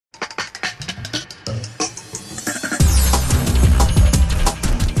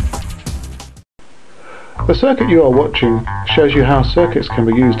The circuit you are watching shows you how circuits can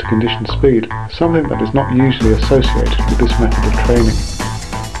be used to condition speed, something that is not usually associated with this method of training.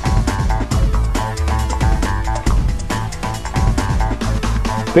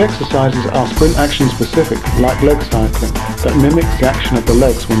 The exercises are sprint action specific, like leg cycling, that mimics the action of the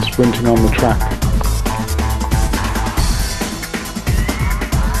legs when sprinting on the track.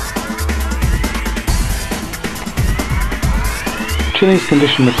 Chinis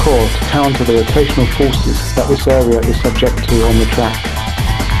condition the core to counter the rotational forces that this area is subject to on the track.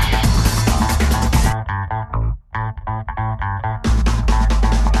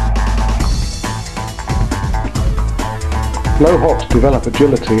 Low hops develop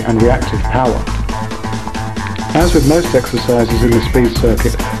agility and reactive power. As with most exercises in the speed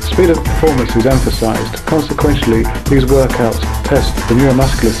circuit, speed of performance is emphasized. Consequently, these workouts test the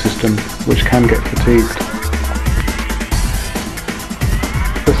neuromuscular system, which can get fatigued.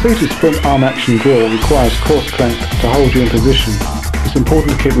 The seated sprint arm action drill requires core strength to hold you in position. It's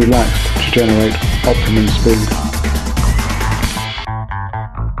important to keep relaxed to generate optimum speed.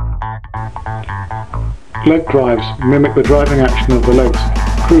 Leg drives mimic the driving action of the legs,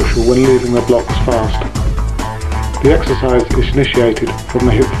 crucial when leaving the blocks fast. The exercise is initiated from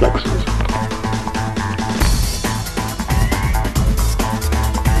the hip flexors.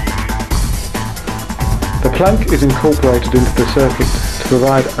 The plank is incorporated into the circuit to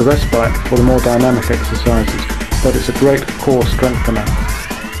provide a respite for the more dynamic exercises, but it's a great core strengthener.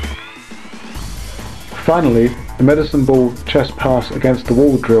 Finally, the medicine ball chest pass against the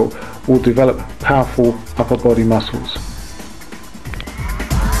wall drill will develop powerful upper body muscles.